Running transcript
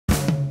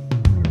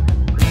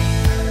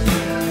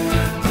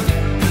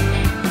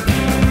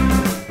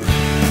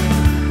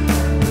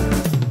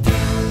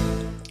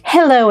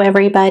Hello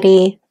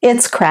everybody,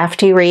 it's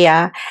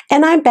CraftyRia,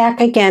 and I'm back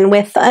again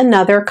with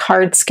another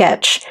card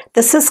sketch.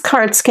 This is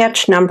card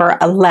sketch number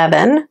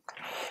 11,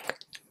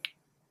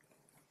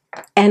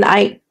 and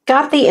I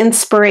got the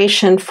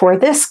inspiration for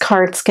this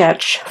card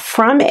sketch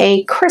from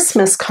a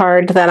Christmas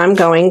card that I'm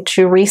going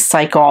to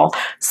recycle.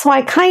 So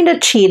I kind of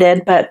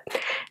cheated, but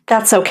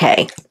that's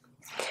okay.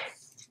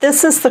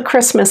 This is the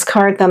Christmas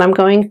card that I'm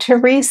going to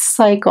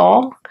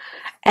recycle.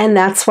 And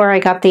that's where I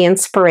got the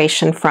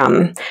inspiration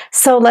from.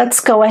 So let's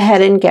go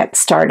ahead and get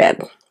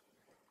started.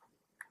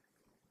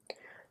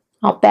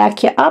 I'll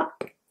back you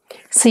up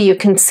so you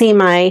can see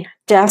my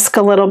desk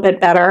a little bit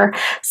better.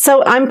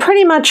 So I'm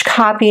pretty much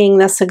copying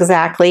this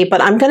exactly,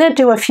 but I'm going to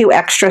do a few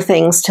extra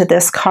things to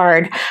this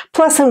card.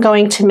 Plus I'm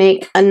going to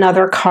make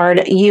another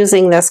card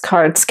using this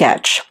card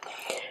sketch.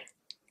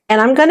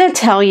 And I'm going to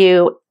tell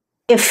you,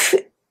 if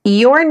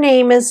your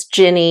name is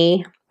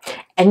Ginny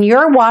and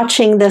you're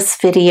watching this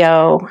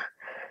video,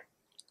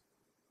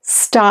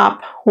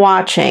 stop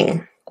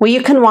watching. Well,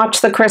 you can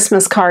watch the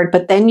Christmas card,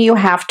 but then you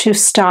have to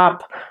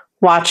stop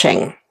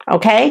watching,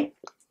 okay?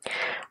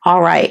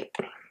 All right.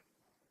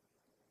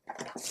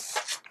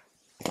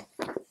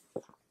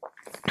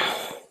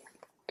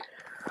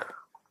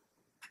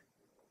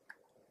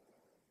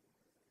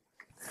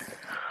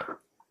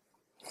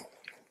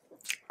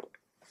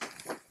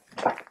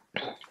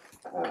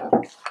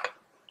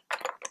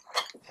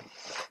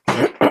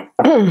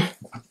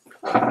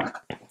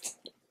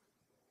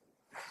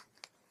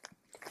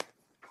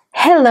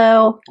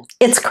 Hello,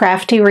 it's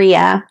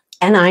CraftyRia,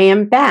 and I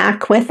am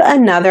back with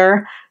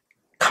another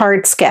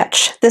card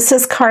sketch. This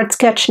is card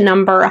sketch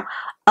number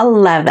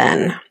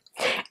 11,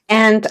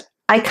 and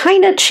I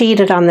kind of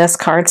cheated on this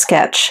card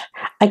sketch.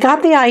 I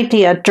got the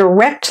idea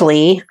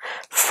directly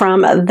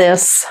from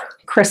this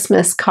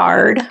Christmas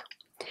card,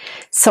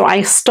 so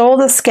I stole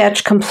the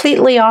sketch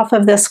completely off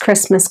of this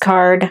Christmas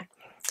card.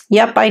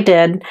 Yep, I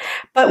did.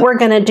 But we're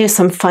going to do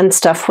some fun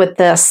stuff with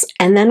this,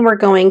 and then we're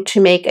going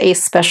to make a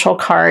special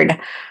card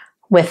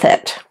with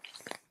it,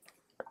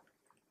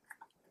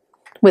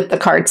 with the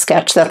card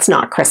sketch that's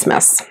not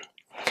Christmas.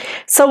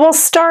 So we'll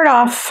start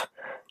off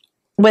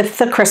with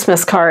the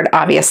Christmas card,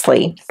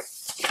 obviously.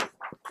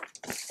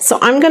 So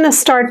I'm going to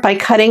start by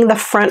cutting the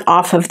front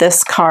off of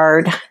this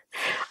card.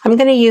 I'm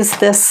going to use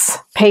this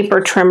paper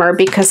trimmer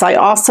because I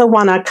also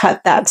want to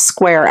cut that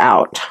square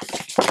out.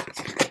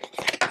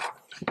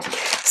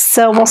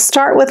 So we'll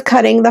start with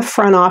cutting the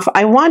front off.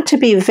 I want to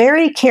be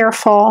very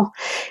careful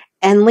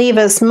and leave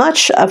as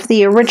much of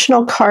the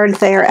original card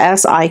there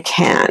as I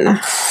can,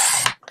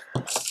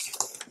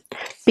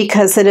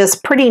 because it is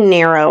pretty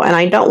narrow and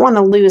I don't want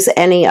to lose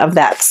any of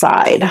that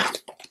side.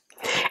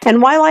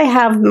 And while I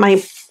have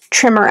my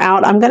trimmer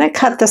out, I'm going to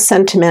cut the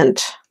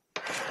sentiment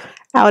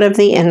out of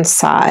the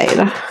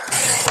inside.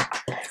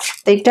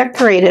 They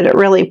decorated it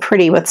really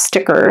pretty with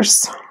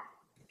stickers.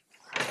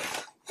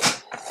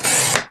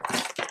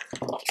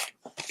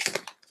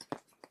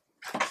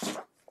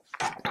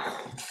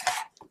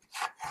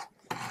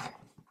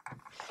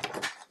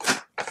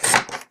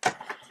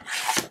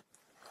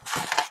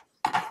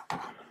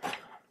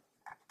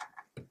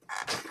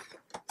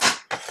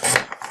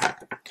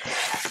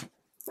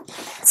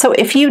 So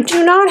if you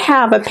do not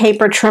have a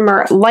paper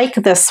trimmer like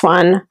this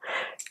one,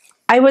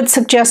 I would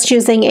suggest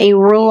using a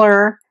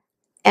ruler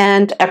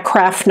and a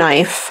craft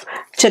knife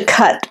to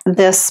cut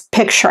this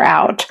picture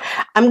out.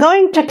 I'm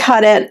going to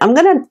cut it, I'm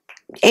going to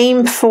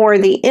aim for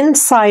the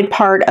inside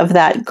part of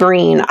that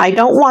green. I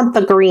don't want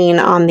the green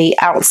on the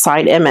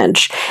outside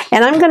image.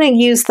 And I'm going to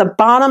use the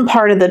bottom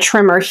part of the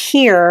trimmer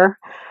here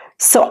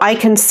so I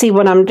can see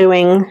what I'm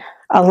doing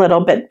a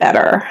little bit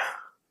better.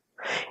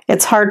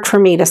 It's hard for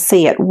me to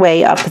see it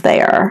way up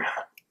there.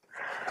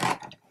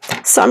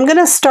 So I'm going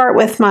to start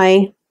with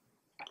my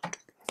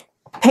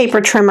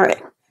paper trimmer.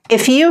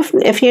 If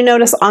you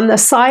notice on the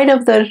side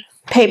of the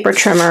paper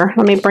trimmer,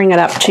 let me bring it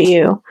up to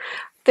you,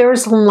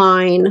 there's a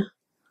line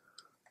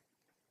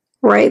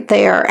right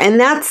there, and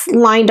that's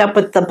lined up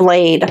with the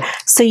blade.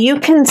 So you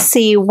can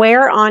see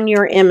where on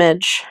your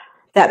image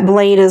that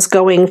blade is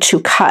going to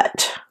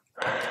cut.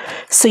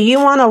 So you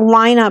want to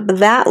line up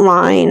that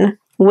line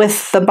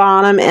with the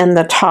bottom and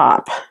the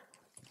top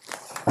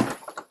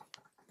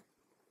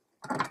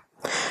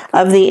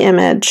of the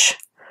image,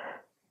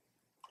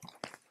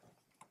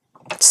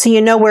 so you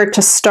know where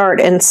to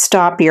start and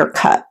stop your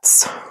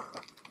cuts.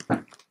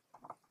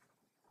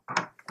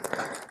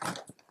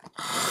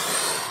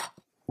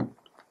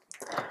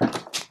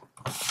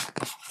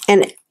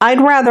 And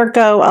I'd rather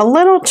go a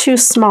little too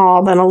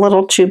small than a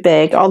little too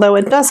big, although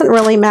it doesn't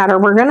really matter.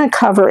 We're going to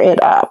cover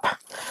it up.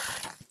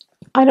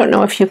 I don't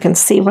know if you can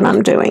see what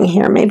I'm doing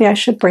here. Maybe I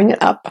should bring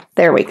it up.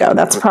 There we go.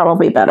 That's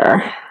probably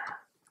better.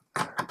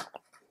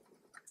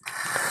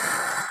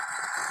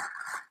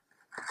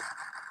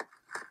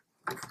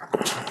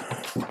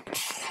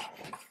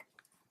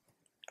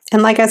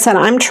 And like I said,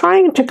 I'm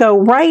trying to go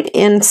right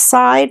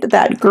inside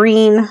that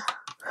green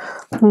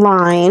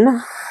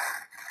line.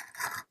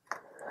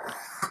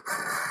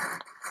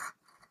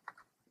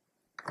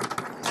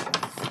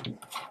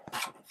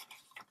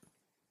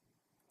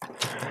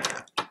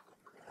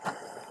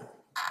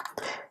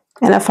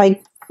 And if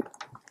I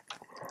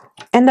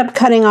end up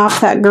cutting off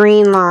that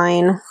green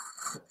line,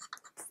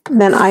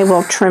 then I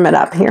will trim it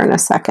up here in a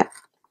second.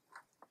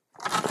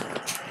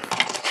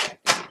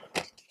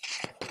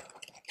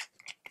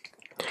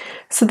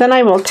 So then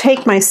I will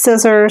take my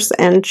scissors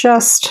and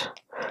just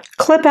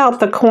clip out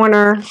the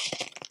corner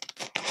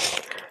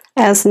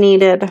as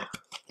needed.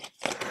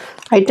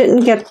 I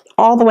didn't get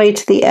all the way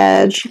to the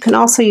edge. You can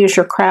also use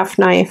your craft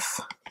knife.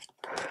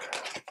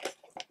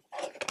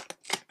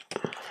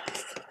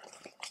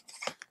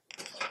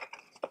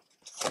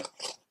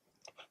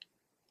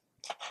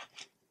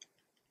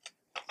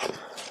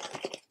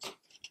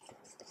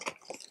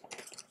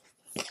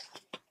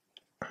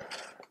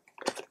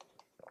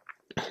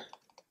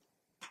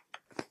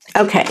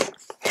 Okay,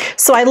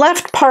 so I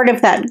left part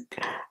of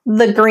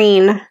the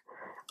green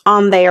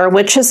on there,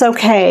 which is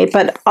okay,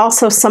 but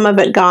also some of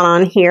it got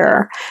on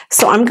here.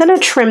 So I'm going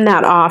to trim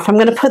that off. I'm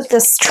going to put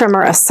this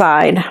trimmer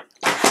aside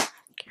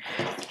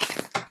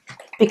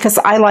because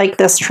I like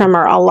this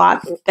trimmer a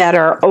lot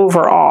better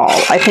overall.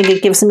 I think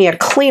it gives me a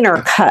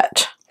cleaner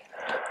cut.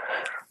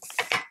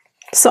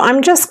 So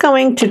I'm just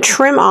going to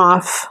trim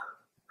off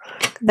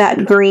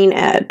that green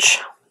edge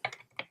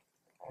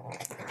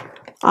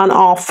on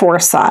all 4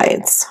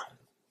 sides.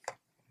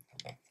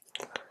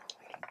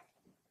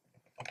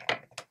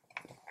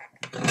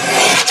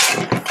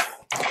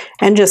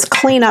 And just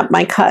clean up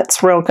my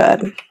cuts real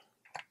good.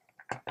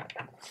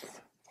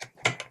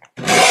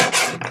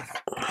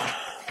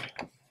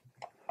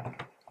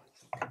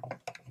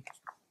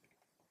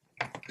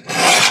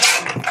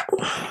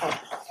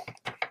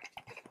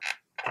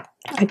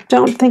 I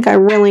don't think I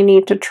really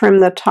need to trim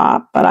the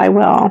top, but I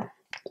will.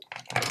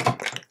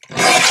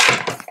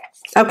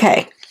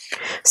 Okay,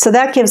 so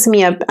that gives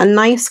me a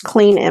nice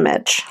clean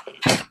image.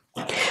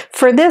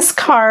 For this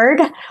card,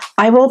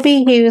 I will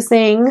be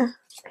using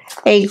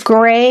a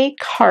gray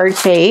card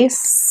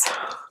base.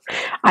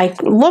 I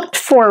looked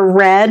for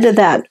red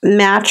that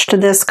matched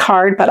this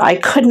card, but I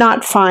could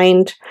not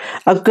find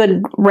a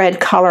good red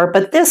color.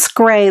 But this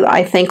gray,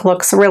 I think,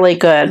 looks really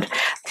good.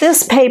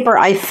 This paper,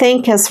 I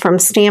think, is from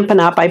Stampin'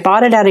 Up. I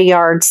bought it at a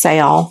yard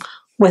sale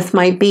with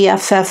my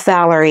BFF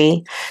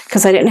Valerie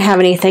because I didn't have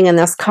anything in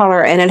this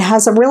color, and it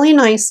has a really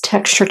nice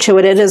texture to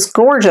it. It is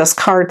gorgeous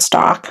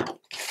cardstock.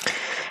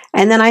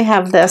 And then I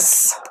have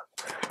this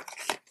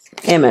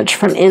image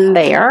from in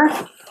there.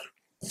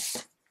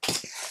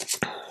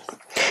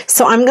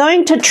 So I'm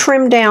going to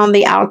trim down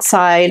the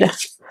outside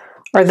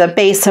or the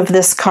base of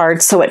this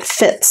card so it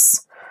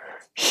fits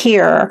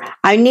here.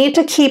 I need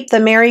to keep the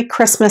Merry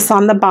Christmas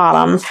on the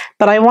bottom,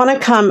 but I want to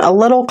come a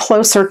little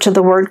closer to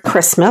the word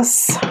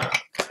Christmas.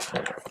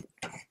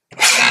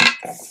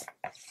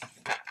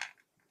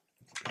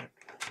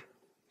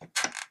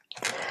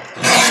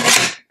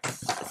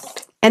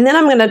 And then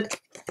I'm going to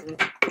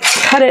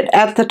cut it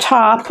at the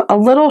top a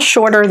little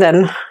shorter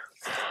than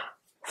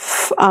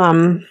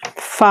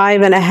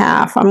 5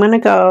 1/2. I'm going to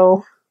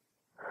go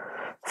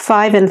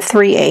 5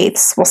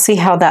 3/8. We'll see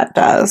how that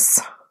does.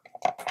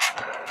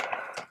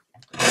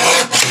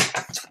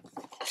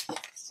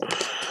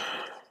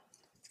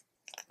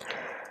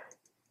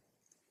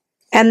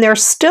 And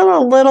there's still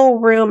a little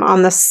room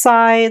on the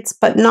sides,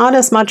 but not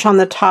as much on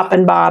the top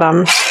and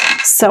bottom.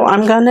 So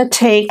I'm going to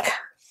take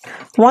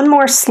one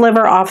more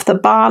sliver off the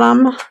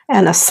bottom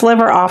and a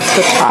sliver off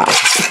the top,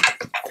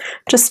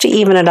 just to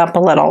even it up a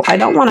little. I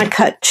don't want to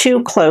cut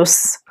too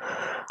close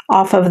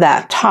off of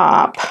that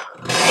top.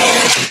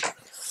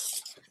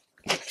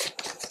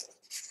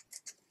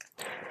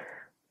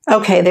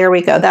 Okay, there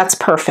we go. That's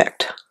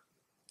perfect.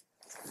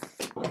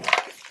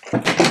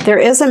 There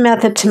is a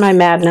method to my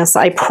madness,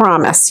 I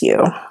promise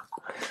you.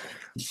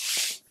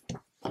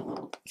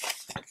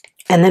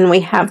 And then we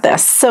have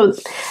this. So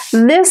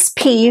this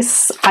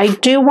piece, I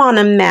do want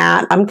to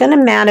mat. I'm going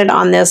to mat it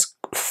on this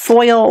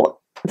foil,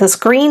 this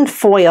green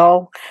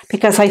foil,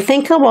 because I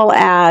think it will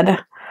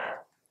add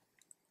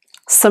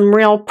some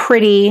real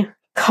pretty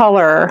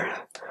color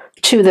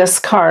to this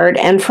card.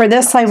 And for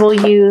this, I will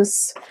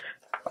use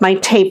my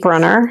tape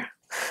runner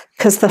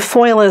because the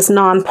foil is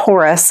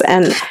non-porous,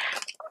 and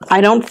I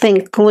don't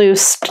think glue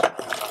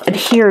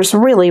adheres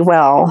really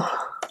well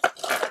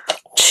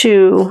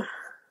to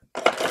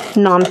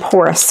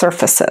non-porous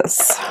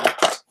surfaces.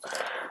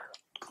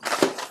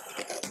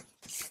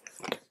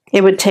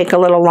 It would take a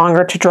little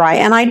longer to dry,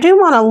 and I do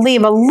want to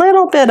leave a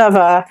little bit of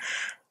a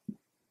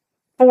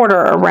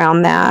border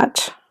around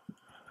that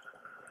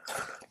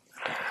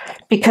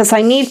because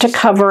I need to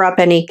cover up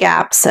any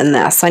gaps in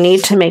this. I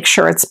need to make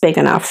sure it's big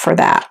enough for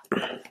that.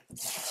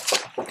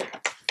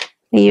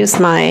 I use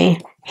my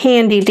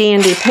handy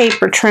dandy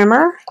paper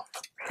trimmer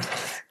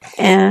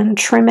and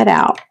trim it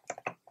out.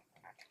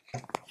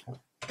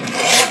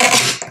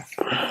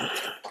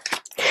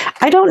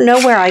 I don't know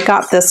where I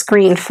got this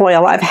green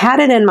foil. I've had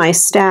it in my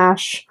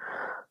stash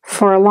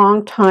for a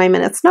long time,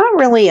 and it's not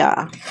really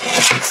a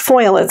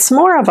foil. It's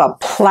more of a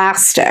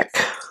plastic.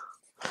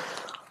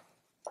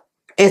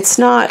 It's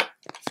not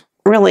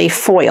really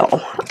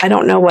foil. I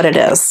don't know what it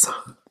is.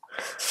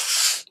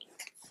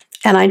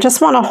 And I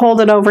just want to hold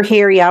it over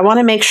here. Yeah, I want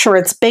to make sure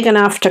it's big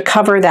enough to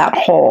cover that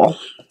hole.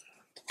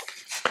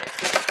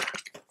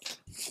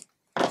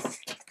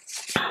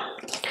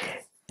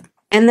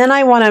 And then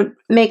I want to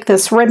make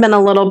this ribbon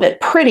a little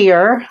bit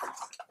prettier.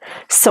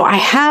 So I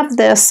have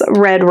this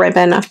red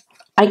ribbon.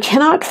 I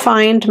cannot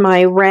find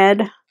my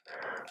red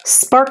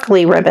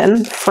sparkly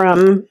ribbon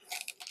from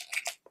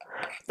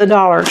the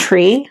Dollar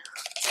Tree.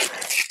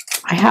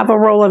 I have a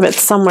roll of it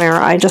somewhere.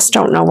 I just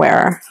don't know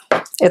where.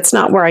 It's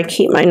not where I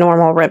keep my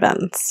normal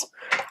ribbons.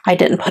 I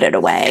didn't put it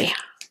away.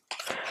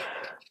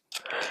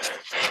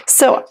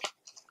 So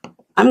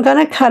I'm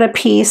going to cut a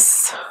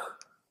piece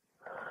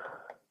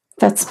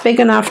that's big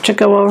enough to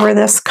go over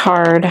this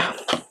card.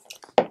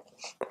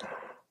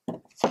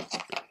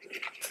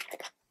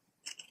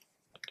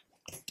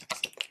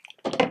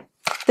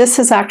 This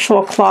is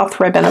actual cloth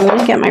ribbon. I'm going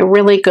to get my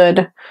really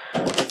good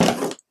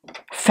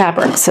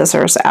fabric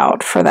scissors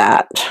out for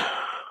that.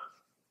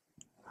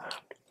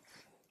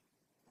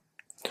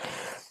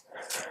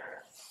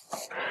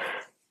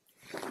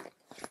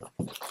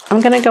 I'm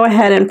going to go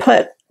ahead and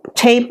put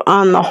tape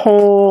on the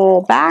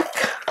whole back.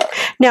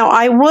 Now,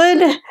 I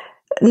would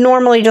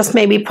normally just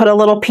maybe put a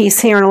little piece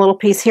here and a little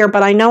piece here,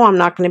 but I know I'm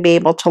not going to be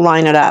able to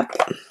line it up.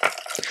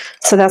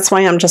 So that's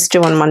why I'm just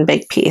doing one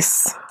big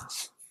piece.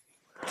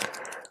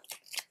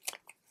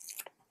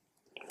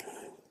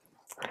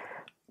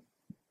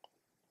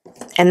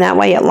 And that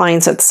way it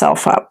lines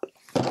itself up.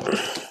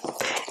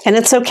 And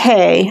it's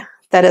okay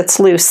that it's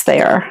loose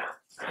there.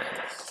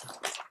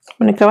 I'm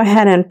going to go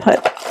ahead and put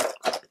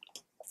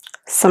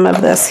some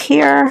of this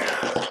here.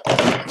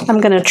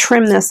 I'm going to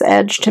trim this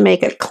edge to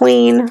make it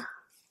clean.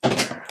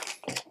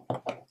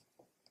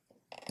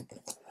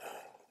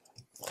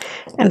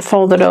 And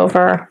fold it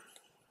over.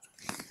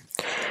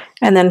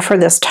 And then for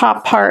this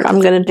top part,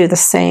 I'm going to do the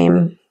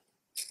same.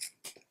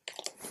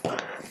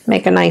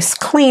 Make a nice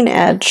clean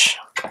edge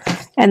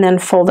and then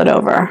fold it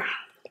over.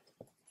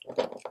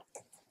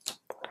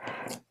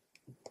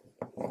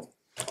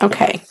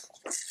 Okay.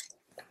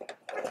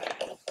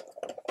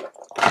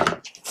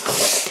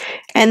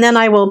 And then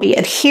I will be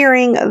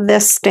adhering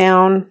this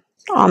down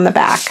on the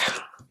back,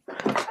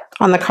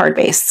 on the card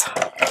base.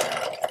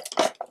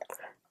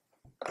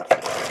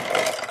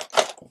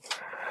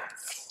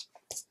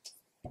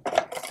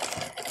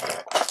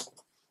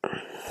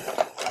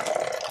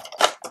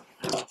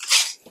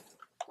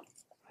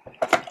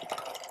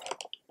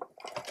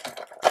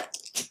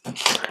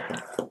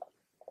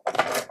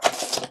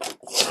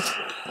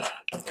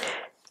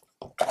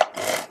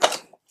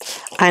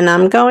 And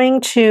I'm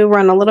going to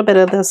run a little bit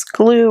of this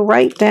glue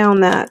right down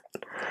that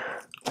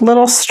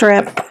little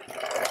strip.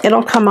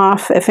 It'll come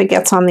off if it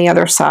gets on the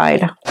other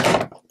side.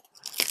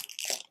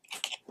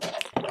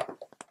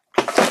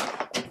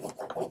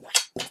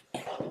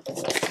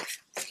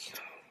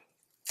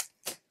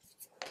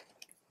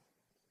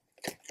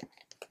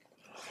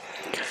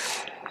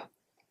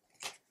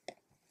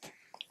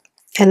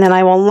 And then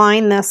I will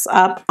line this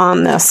up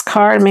on this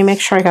card. Let me make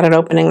sure I got it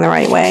opening the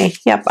right way.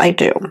 Yep, I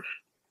do.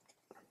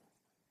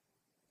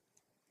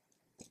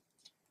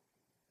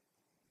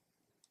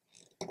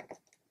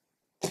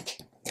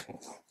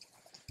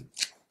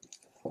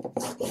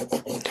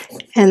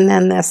 And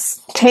then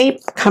this tape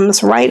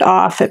comes right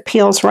off. It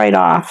peels right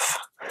off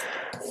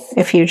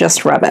if you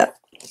just rub it.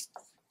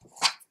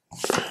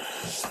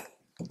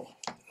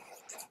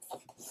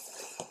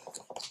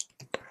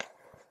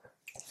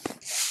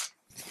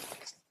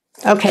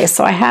 Okay,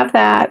 so I have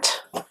that,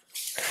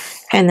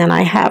 and then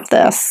I have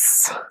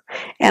this,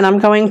 and I'm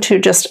going to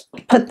just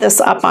put this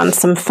up on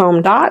some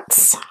foam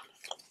dots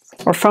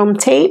or foam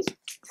tape.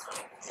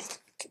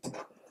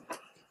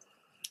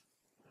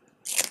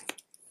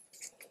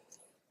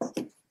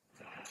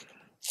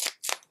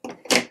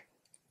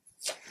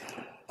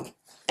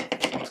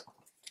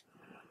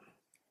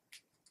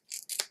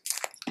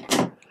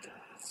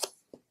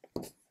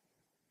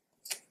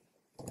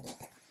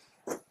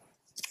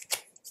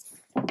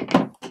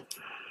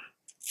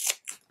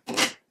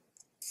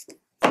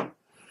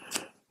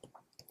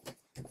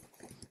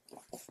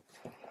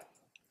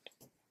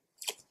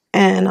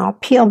 And I'll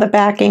peel the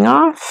backing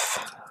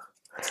off.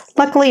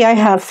 Luckily, I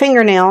have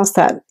fingernails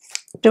that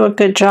do a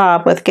good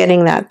job with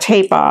getting that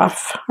tape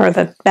off, or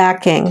the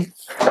backing.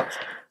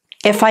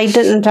 If I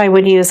didn't, I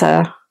would use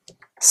a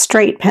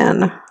straight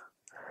pin.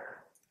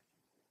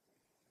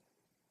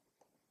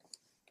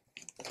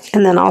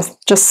 And then I'll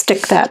just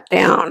stick that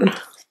down.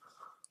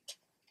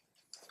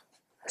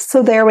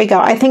 So there we go.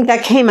 I think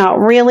that came out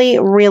really,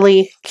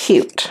 really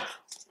cute.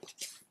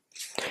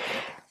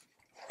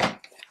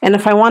 And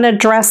if I want to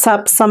dress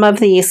up some of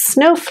these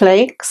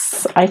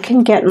snowflakes, I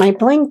can get my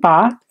bling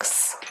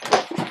box.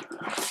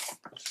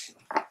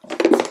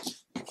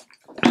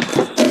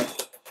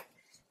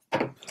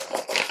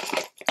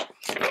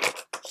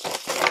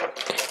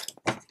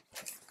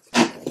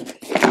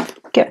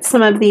 Get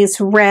some of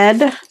these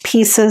red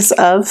pieces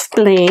of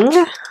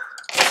bling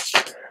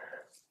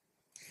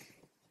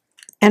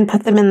and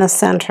put them in the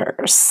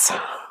centers.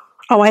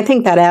 Oh, I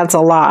think that adds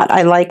a lot.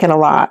 I like it a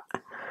lot.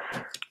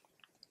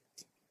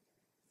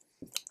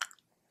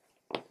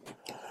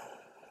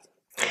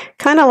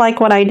 Kind of like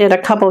what I did a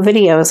couple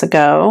videos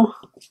ago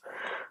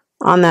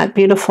on that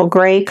beautiful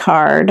gray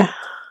card.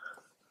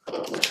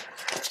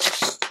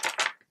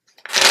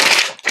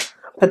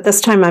 But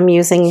this time I'm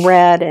using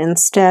red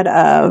instead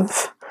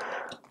of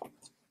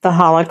the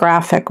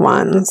holographic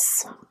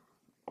ones.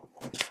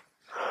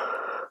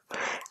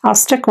 I'll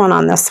stick one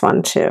on this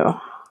one too,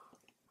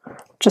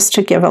 just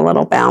to give a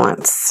little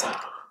balance.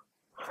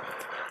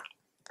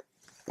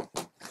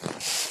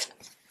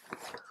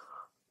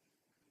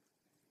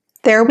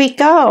 There we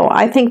go.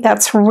 I think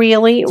that's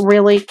really,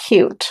 really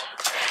cute.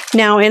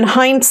 Now, in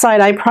hindsight,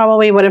 I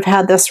probably would have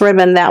had this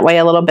ribbon that way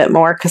a little bit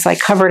more because I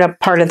covered up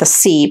part of the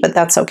C, but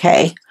that's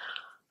okay.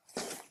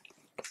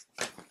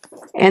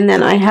 And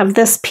then I have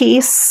this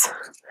piece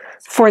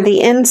for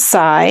the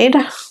inside.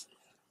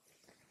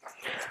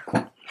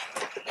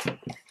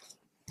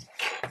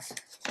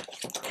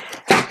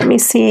 Let me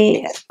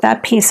see,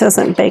 that piece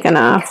isn't big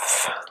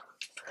enough.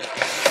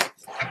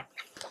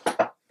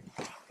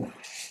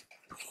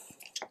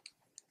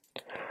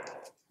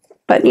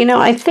 But you know,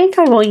 I think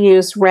I will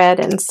use red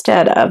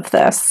instead of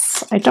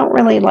this. I don't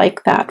really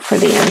like that for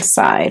the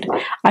inside.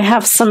 I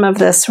have some of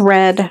this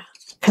red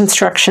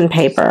construction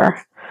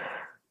paper.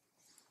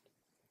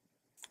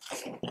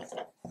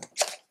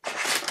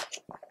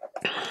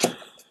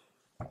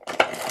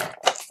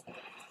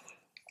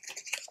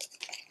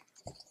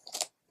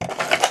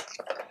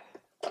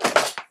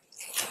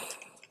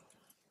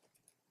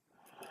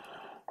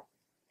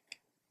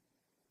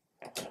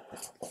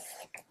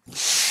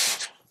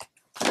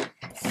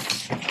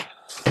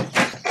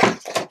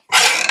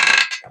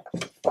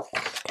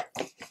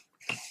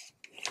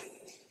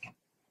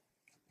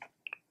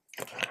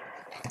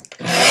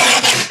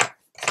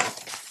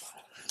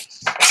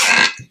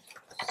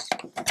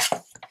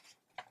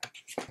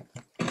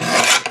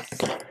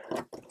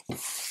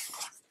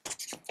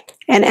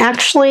 And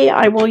actually,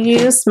 I will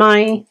use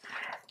my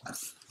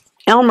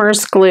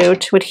Elmer's glue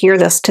to adhere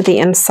this to the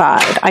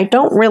inside. I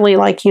don't really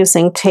like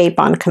using tape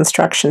on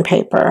construction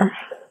paper.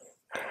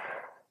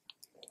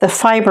 The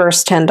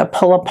fibers tend to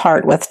pull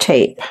apart with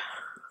tape.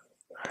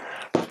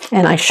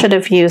 And I should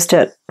have used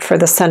it for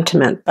the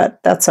sentiment,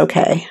 but that's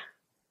okay.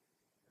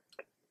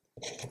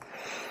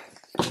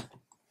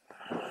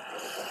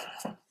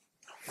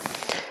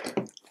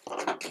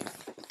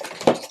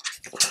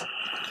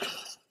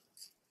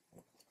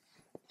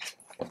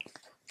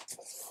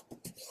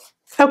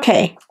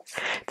 Okay,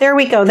 there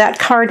we go. That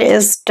card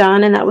is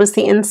done, and that was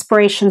the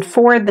inspiration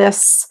for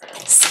this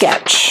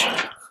sketch.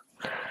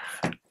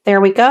 There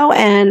we go,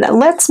 and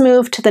let's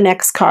move to the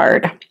next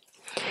card.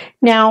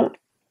 Now,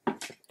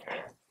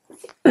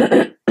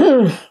 I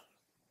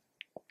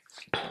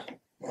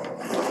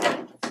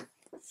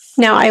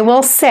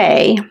will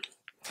say,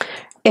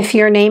 if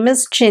your name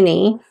is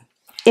Ginny,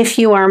 if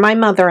you are my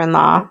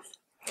mother-in-law,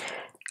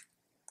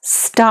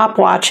 stop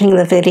watching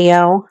the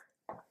video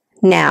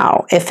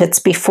now if it's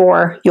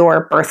before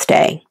your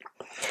birthday,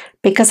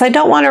 because I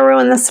don't want to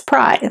ruin the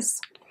surprise.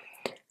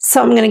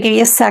 So I'm going to give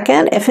you a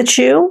second. If it's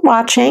you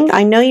watching,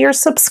 I know you're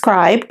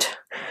subscribed.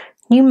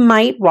 You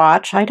might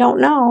watch, I don't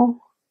know.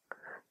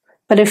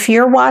 But if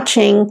you're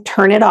watching,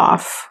 turn it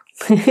off.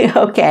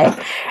 Okay.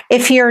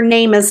 If your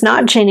name is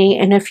not Ginny,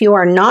 and if you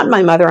are not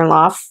my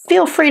mother-in-law,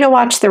 feel free to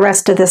watch the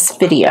rest of this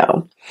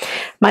video.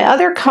 My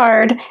other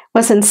card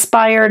was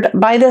inspired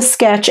by this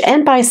sketch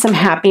and by some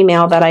happy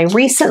mail that I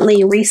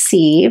recently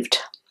received.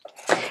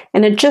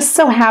 And it just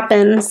so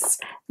happens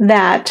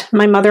that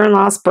my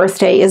mother-in-law's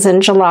birthday is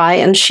in July,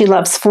 and she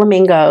loves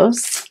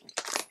flamingos.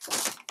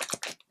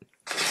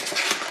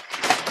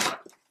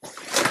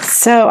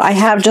 So I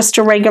have just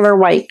a regular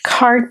white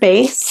card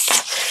base.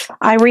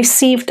 I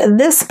received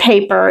this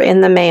paper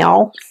in the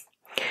mail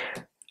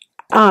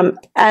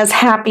as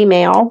happy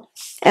mail,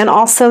 and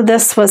also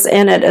this was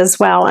in it as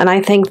well, and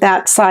I think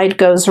that side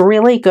goes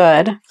really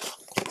good.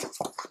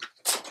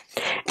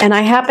 And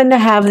I happen to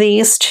have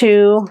these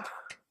two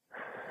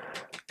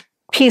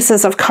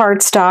pieces of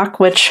cardstock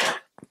which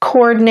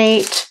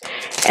coordinate,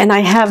 and I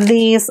have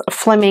these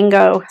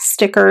flamingo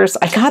stickers.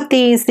 I got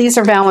these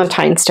are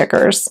Valentine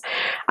stickers.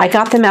 I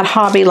got them at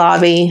Hobby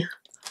Lobby.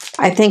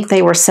 I think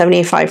they were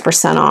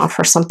 75% off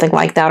or something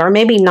like that, or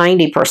maybe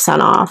 90%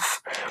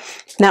 off.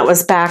 That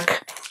was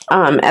back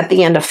at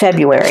the end of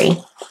February,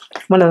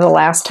 one of the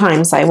last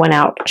times I went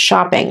out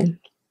shopping.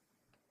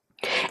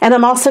 And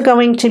I'm also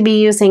going to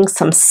be using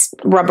some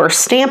rubber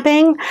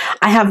stamping.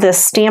 I have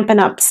this Stampin'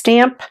 Up!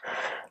 Stamp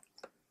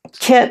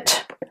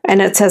kit,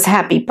 and it says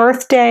Happy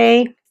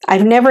Birthday.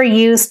 I've never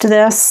used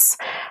this.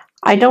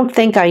 I don't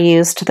think I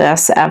used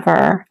this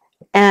ever.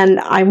 And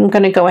I'm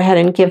going to go ahead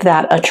and give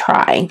that a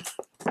try.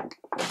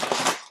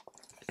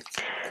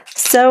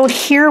 So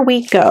here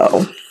we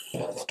go.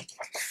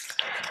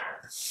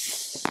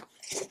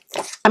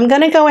 I'm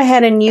going to go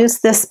ahead and use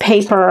this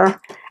paper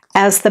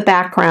as the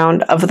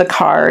background of the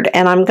card,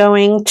 and I'm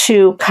going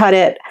to cut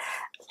it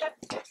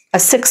a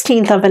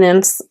 1/16 of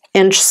an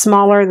inch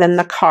smaller than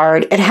the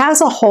card. It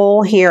has a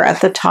hole here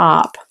at the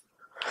top,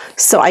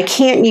 so I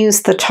can't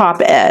use the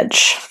top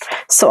edge.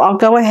 So I'll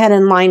go ahead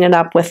and line it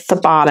up with the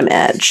bottom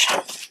edge.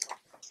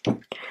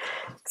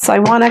 So I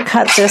want to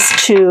cut this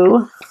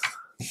to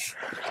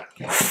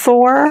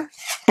 4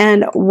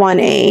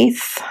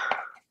 1/8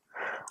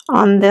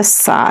 on this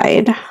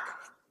side.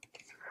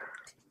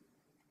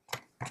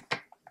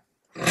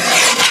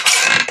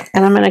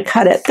 And I'm going to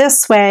cut it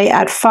this way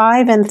at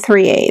 5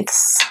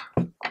 3/8.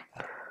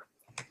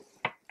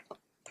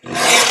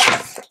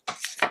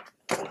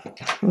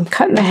 I'm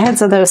cutting the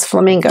heads of those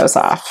flamingos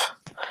off.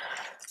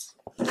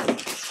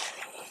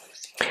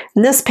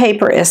 And this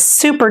paper is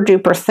super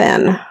duper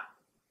thin.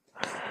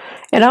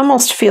 It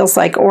almost feels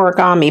like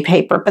origami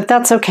paper, but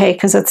that's okay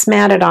because it's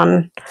matted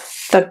on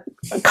the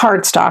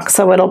cardstock,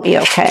 so it'll be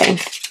okay.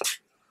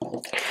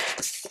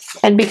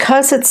 And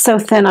because it's so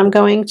thin, I'm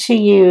going to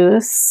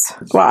use,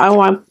 well, I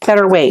want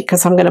better weight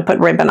because I'm going to put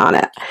ribbon on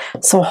it.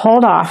 So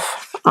hold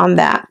off on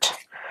that.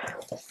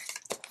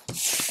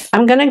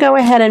 I'm going to go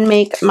ahead and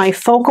make my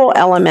focal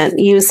element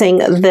using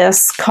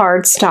this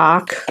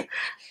cardstock.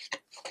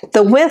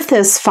 The width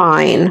is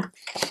fine.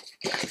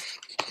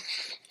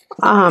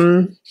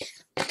 I'm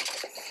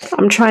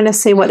trying to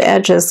see what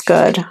edge is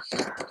good.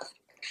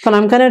 But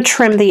I'm going to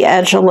trim the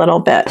edge a little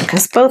bit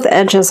because both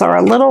edges are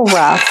a little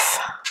rough.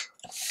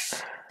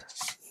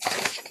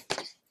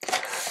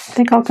 I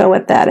think I'll go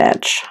with that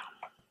edge.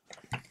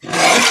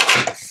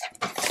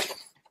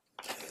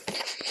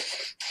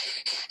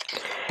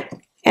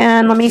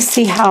 And let me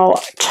see how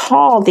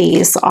tall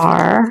these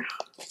are.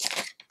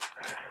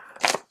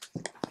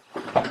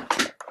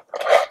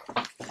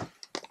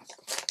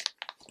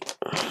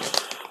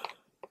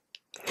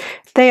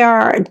 They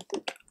are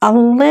a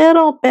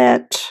little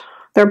bit,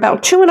 they're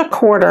about 2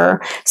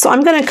 1/4. So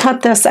I'm going to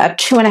cut this at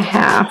 2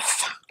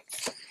 1/2.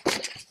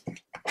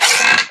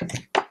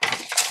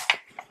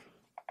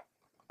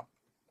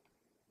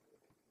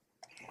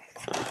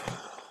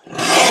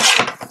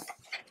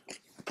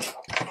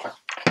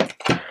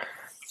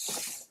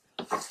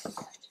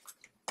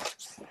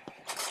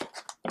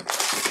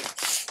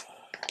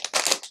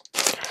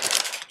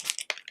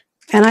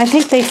 And I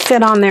think they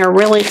fit on there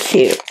really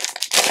cute.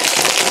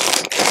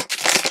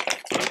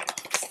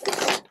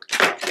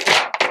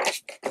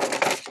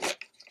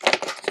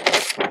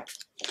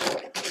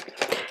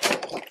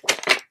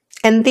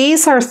 And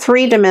these are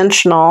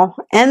 3-dimensional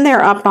and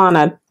they're up on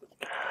a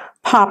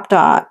pop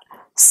dot.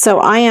 So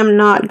I am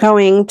not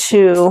going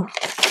to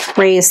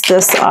raise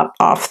this up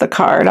off the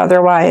card.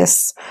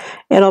 Otherwise,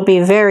 it'll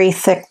be very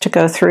thick to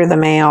go through the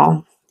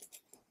mail.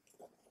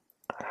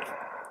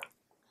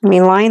 Let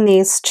me line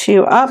these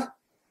two up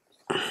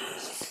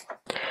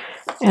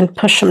and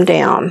push them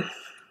down.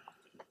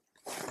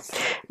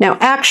 Now,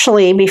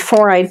 actually,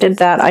 before I did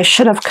that, I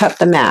should have cut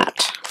the mat.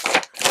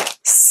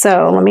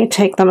 So let me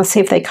take them and see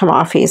if they come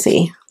off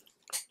easy.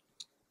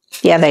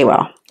 Yeah, they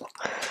will.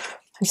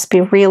 Just be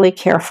really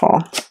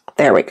careful.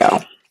 There we go.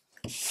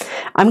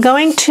 I'm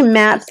going to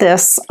mat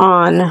this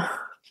on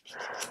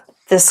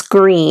this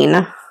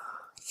green.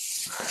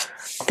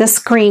 This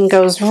green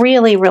goes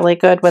really, really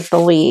good with the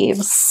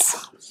leaves.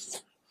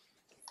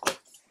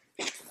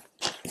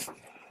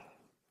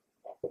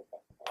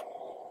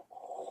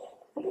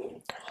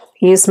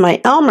 Use my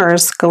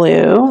Elmer's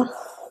glue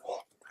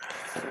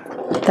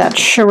that's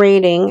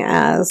charading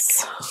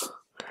as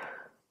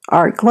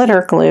our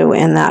glitter glue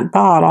in that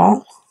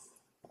bottle.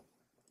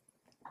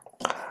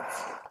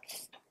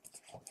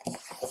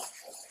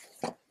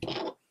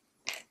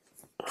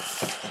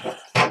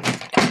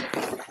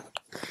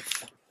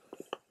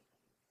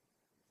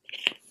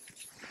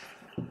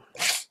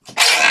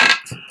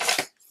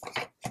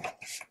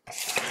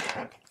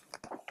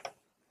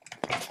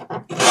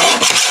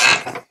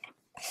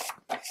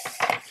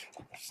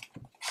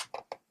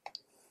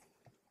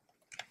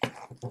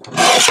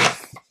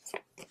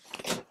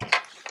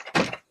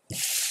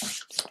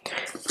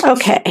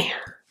 Okay,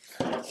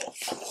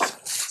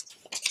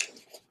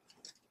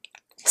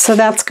 so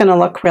that's going to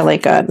look really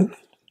good.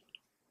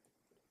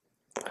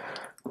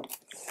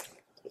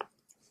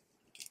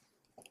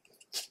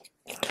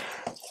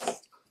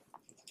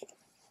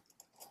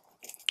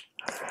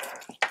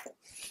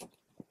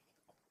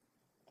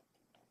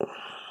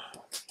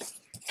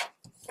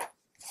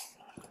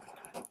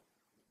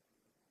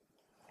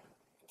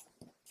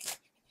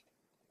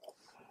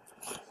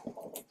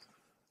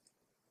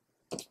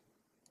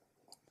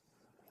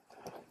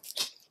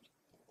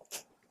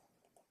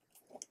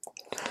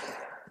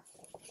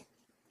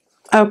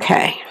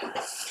 Okay,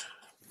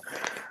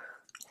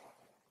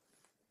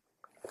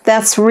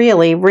 that's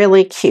really,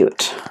 really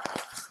cute.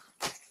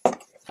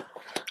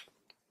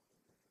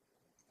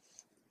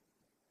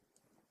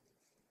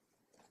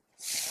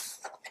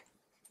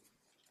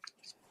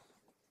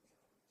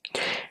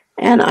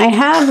 And I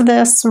have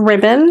this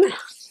ribbon,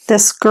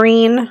 this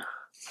green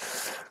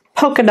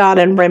polka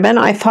dotted ribbon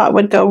I thought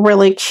would go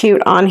really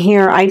cute on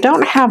here. I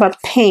don't have a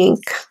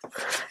pink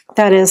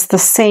that is the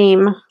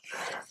same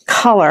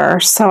color,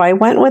 so I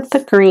went with the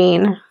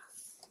green.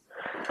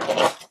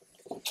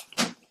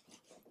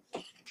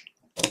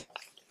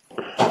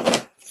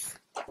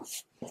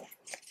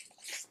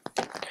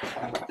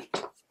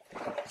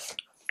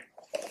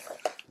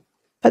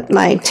 Put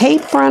my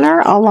tape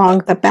runner along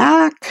the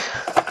back.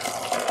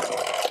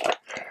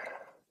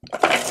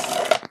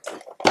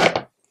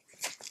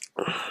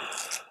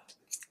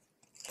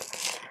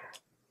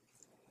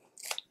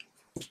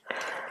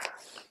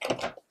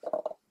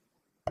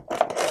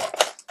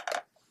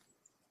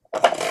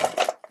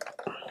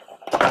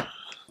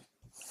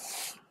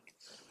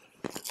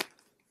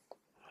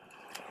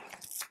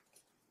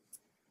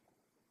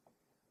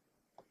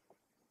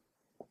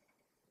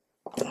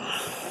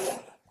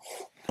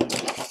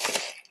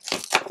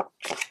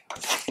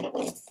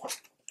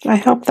 I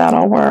hope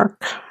that'll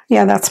work.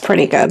 Yeah, that's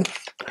pretty good.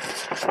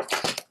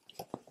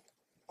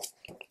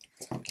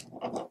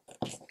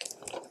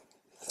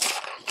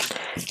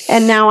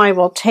 And now I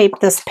will tape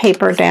this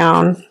paper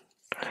down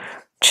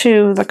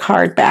to the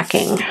card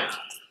backing.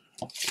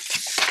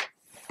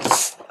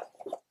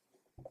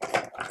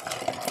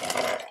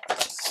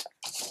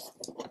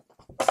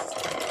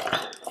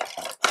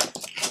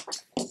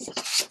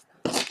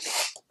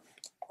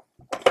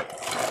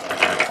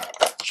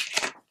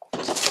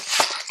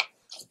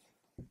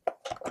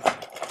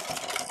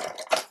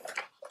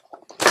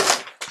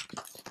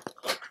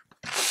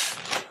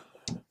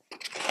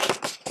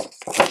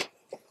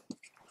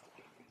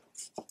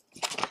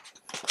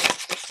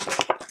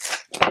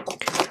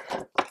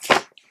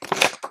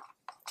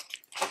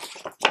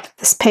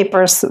 This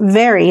paper is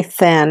very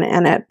thin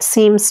and it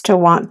seems to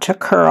want to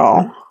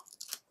curl.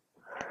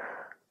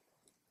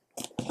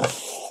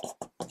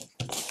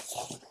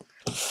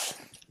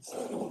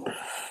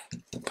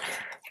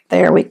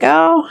 There we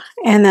go.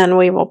 And then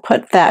we will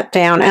put that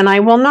down. And I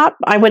will not,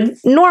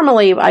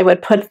 normally I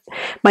would put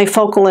my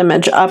focal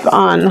image up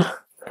on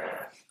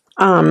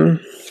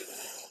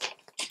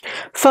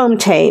foam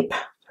tape,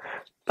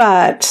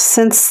 but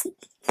since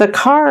the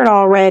card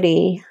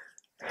already,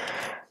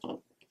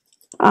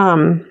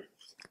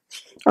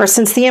 or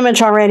since the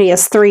image already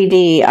is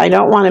 3D, I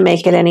don't want to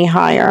make it any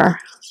higher.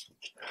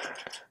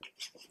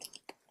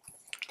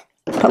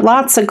 Put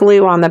lots of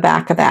glue on the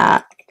back of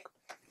that.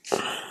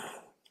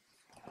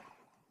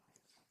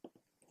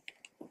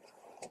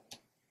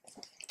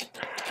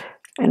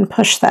 And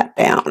push that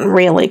down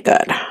really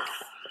good.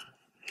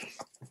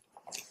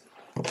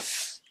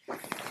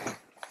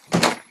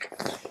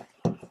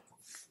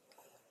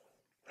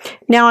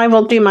 Now I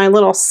will do my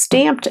little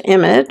stamped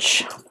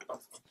image.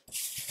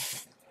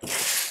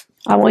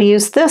 I will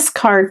use this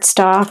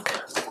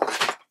cardstock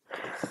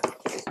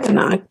and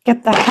I'll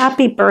get the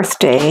happy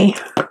birthday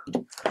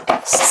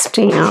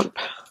stamp.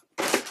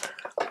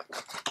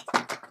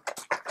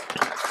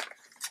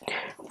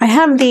 I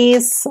have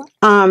these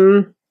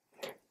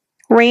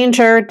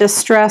Ranger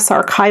Distress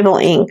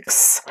Archival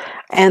inks,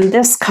 and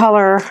this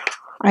color,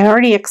 I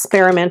already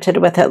experimented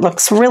with it.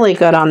 Looks really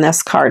good on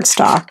this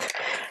cardstock.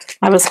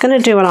 I was going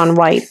to do it on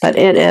white, but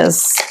it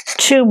is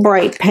too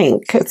bright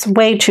pink. It's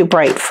way too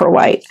bright for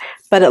white,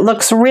 but it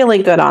looks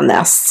really good on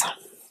this.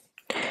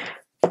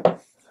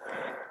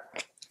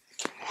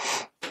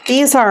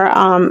 These are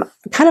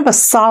kind of a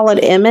solid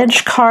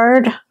image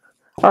card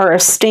or a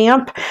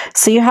stamp,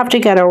 so you have to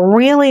get a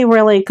really,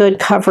 really good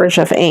coverage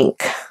of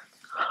ink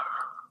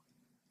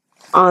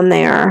on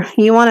there.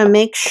 You want to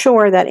make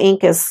sure that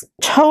ink is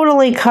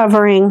totally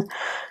covering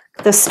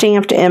the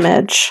stamped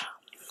image.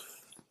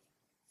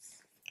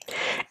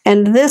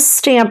 And this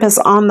stamp is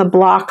on the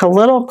block a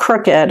little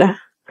crooked,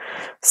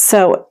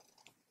 so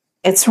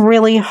it's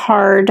really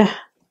hard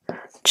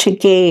to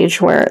gauge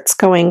where it's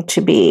going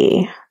to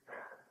be.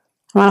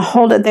 I'm going to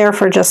hold it there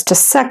for just a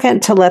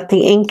second to let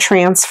the ink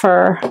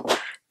transfer.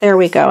 There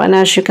we go. And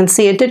as you can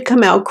see, it did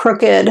come out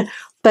crooked,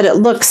 but it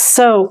looks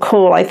so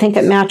cool. I think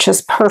it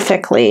matches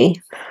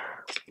perfectly.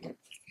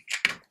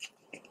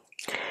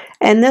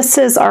 And this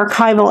is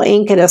archival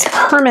ink. It is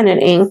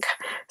permanent ink,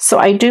 so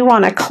I do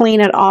want to clean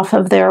it off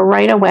of there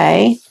right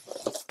away.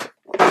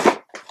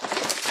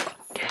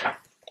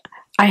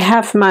 I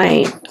have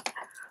my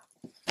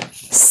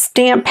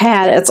stamp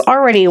pad. It's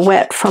already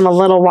wet from a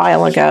little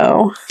while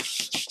ago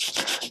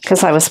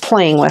because I was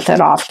playing with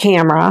it off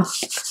camera.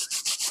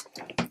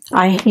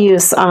 I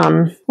use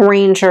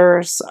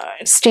Ranger's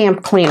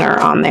stamp cleaner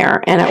on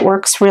there, and it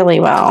works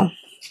really well.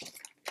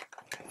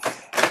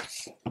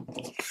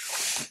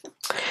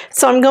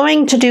 So I'm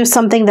going to do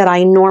something that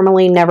I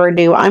normally never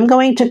do. I'm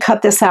going to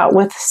cut this out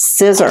with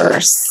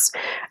scissors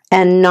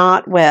and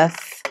not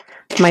with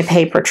my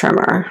paper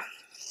trimmer.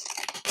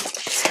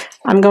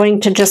 I'm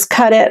going to just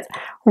cut it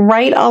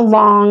right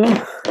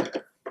along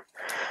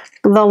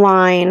the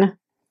line,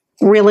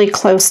 really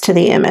close to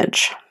the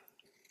image.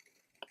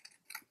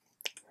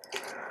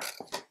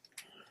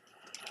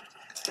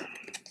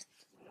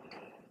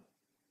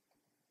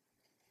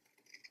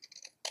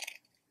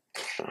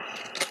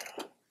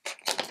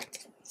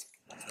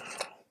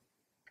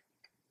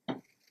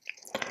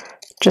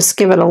 Just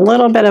give it a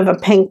little bit of a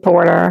pink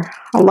border,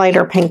 a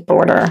lighter pink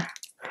border.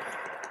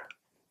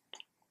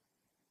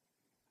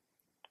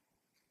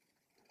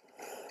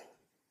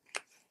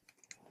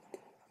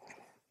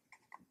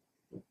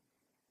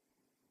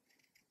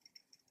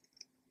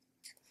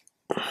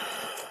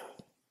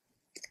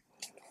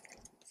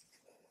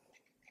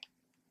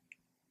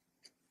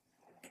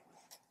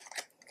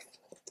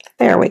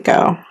 There we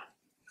go.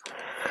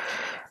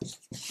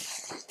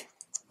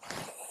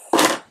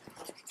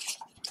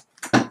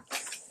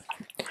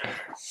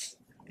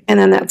 And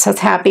then that says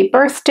happy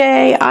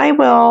birthday. I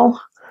will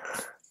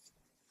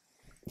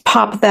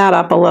pop that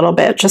up a little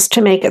bit just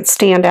to make it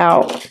stand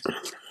out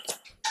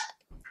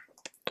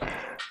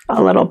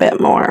a little bit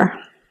more.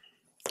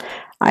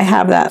 I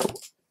have that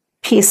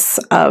piece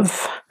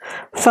of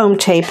foam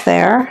tape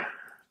there.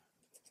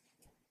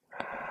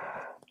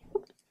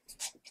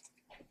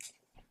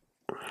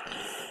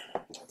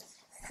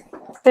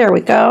 There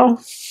we go.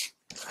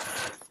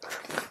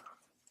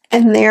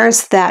 And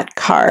there's that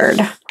card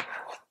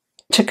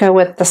to go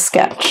with the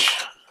sketch.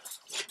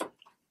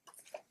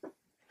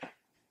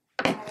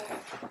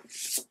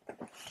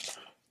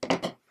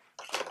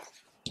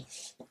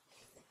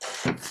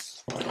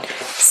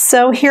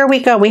 So here we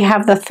go. We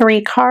have the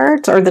 3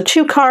 cards, or the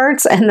 2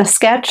 cards and the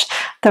sketch,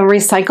 the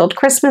recycled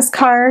Christmas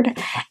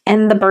card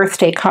and the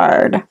birthday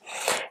card.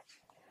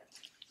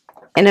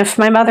 And if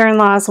my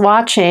mother-in-law is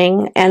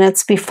watching and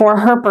it's before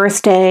her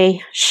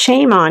birthday,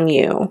 shame on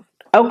you.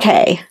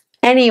 Okay.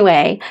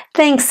 Anyway,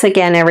 thanks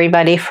again,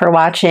 everybody, for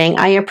watching.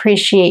 I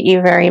appreciate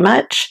you very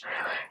much.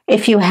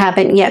 If you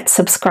haven't yet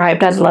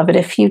subscribed, I'd love it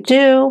if you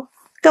do.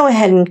 Go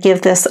ahead and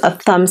give this a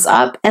thumbs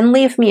up and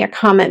leave me a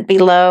comment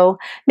below.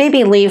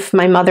 Maybe leave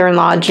my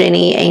mother-in-law,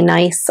 Ginny, a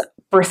nice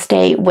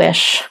birthday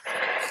wish.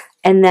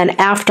 And then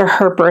after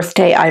her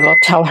birthday, I will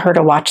tell her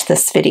to watch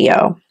this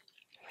video.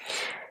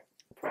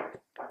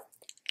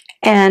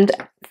 And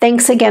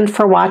thanks again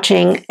for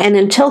watching. And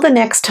until the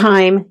next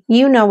time,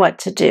 you know what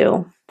to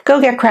do.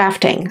 Go get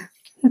crafting.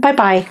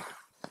 Bye-bye.